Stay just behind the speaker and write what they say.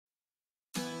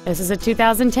This is a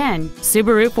 2010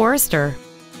 Subaru Forester.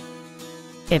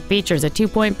 It features a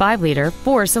 2.5-liter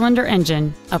four-cylinder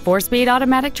engine, a 4-speed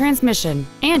automatic transmission,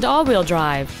 and all-wheel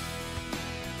drive.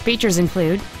 Features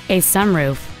include a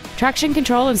sunroof, traction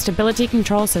control and stability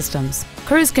control systems,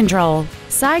 cruise control,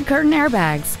 side curtain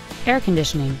airbags, air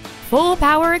conditioning, full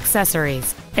power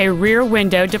accessories, a rear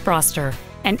window defroster,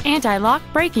 an anti-lock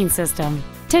braking system,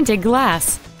 tinted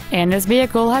glass, and this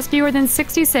vehicle has fewer than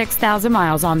 66,000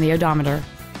 miles on the odometer.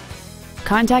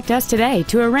 Contact us today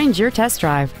to arrange your test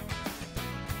drive.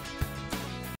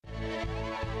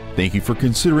 Thank you for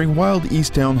considering Wild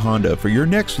Easttown Honda for your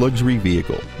next luxury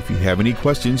vehicle. If you have any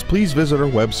questions, please visit our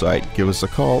website, give us a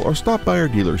call, or stop by our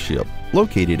dealership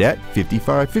located at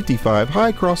 5555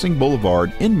 High Crossing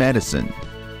Boulevard in Madison.